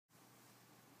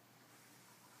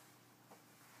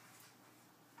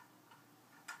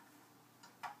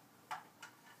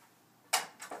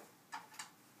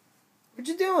What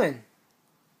you doing?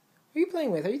 Who are you playing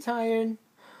with? Are you tired?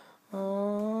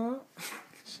 Aww.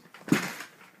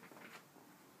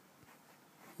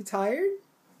 You tired?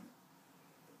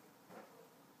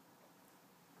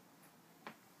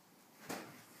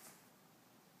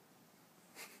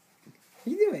 What are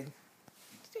you doing?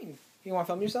 You want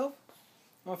to film yourself?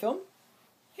 You want to film?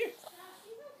 Here.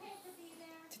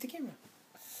 Take the camera.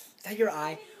 Is that your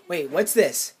eye? Wait, what's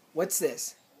this? What's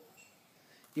this?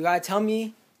 You gotta tell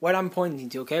me what I'm pointing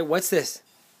to, okay? What's this?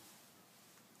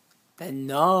 The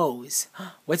nose.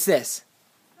 What's this?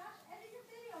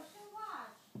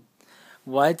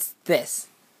 What's this?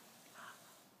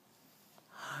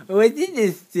 What's in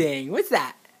this thing? What's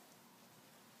that?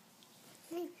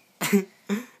 Is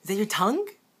that your tongue?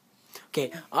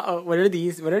 Okay, what are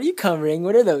these? What are you covering?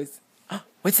 What are those?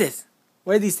 What's this?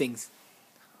 What are these things?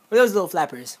 What are those little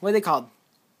flappers? What are they called?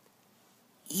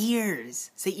 Ears.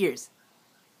 Say ears.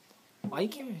 Why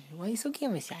are you so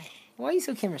camera shy? Why are you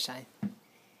so camera shy?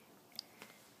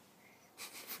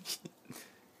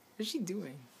 What's she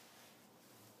doing?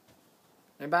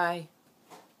 Bye.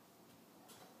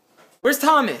 Where's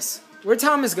Thomas? Where'd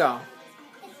Thomas go?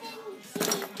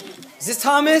 Is this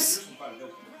Thomas?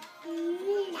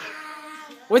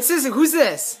 What's this? Who's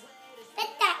this?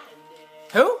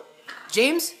 Who?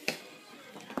 James?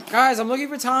 Guys, I'm looking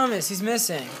for Thomas. He's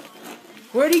missing.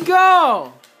 Where'd he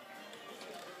go?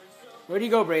 Where'd he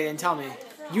go, Brayden? Tell me.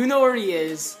 You know where he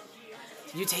is.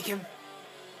 Did you take him?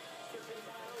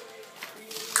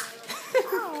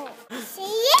 See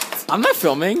it? I'm not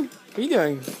filming. What are you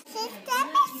doing?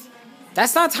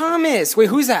 That's not Thomas. Wait,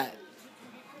 who's that?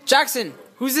 Jackson.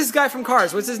 Who's this guy from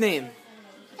Cars? What's his name?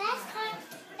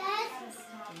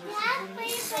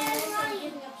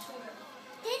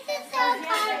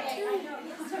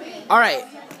 All right.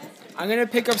 I'm going to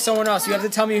pick up someone else. You have to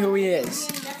tell me who he is.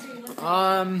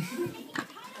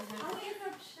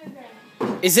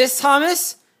 Is this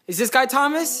Thomas? Is this guy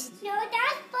Thomas? No,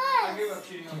 that's Buzz.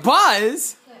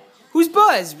 Buzz? Who's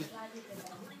Buzz?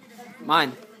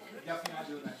 Mine.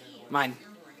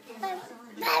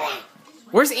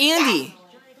 Where's Andy?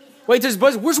 Wait, there's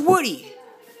Buzz. Where's Woody?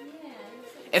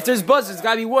 If there's Buzz, there's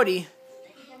gotta be Woody.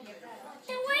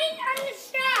 The Woody's on the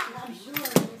strap.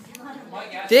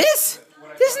 This?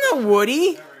 This is not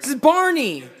Woody. This is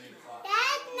Barney.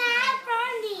 That's not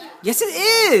Barney. Yes, it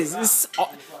is.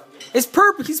 It's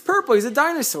purple. He's purple. He's a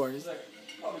dinosaur.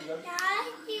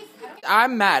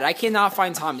 I'm mad. I cannot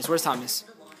find Thomas. Where's Thomas?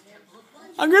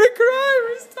 I'm gonna cry.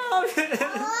 Where's Thomas? You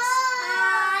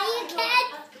can't.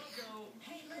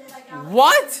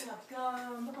 What?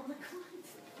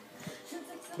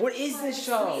 What is this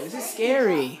show? This is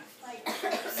scary.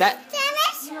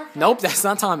 Thomas? Nope, that's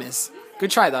not Thomas.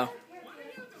 Good try, though.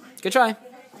 Good try.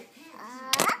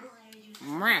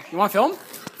 You want to film?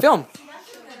 Film.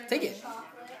 Take it.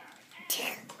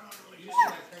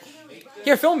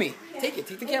 Here, film me. Take it.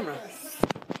 Take the camera.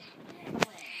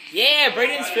 Yeah,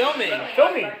 Brayden's filming.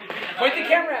 Film me. Point the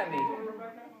camera at me.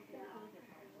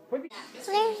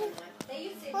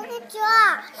 Look at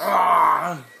Josh.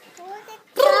 Ah. Look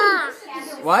at Josh.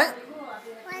 What?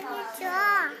 Look at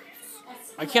Josh.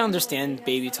 I can't understand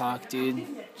baby talk, dude.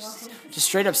 Just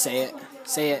straight up say it.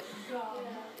 Say it.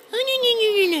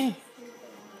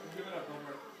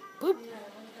 Boop.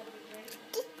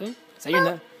 Boop.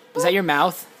 Is that your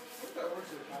mouth?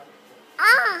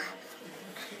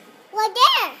 What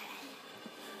there?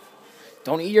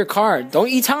 Don't eat your card. Don't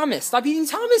eat Thomas. Stop eating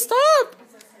Thomas. Stop.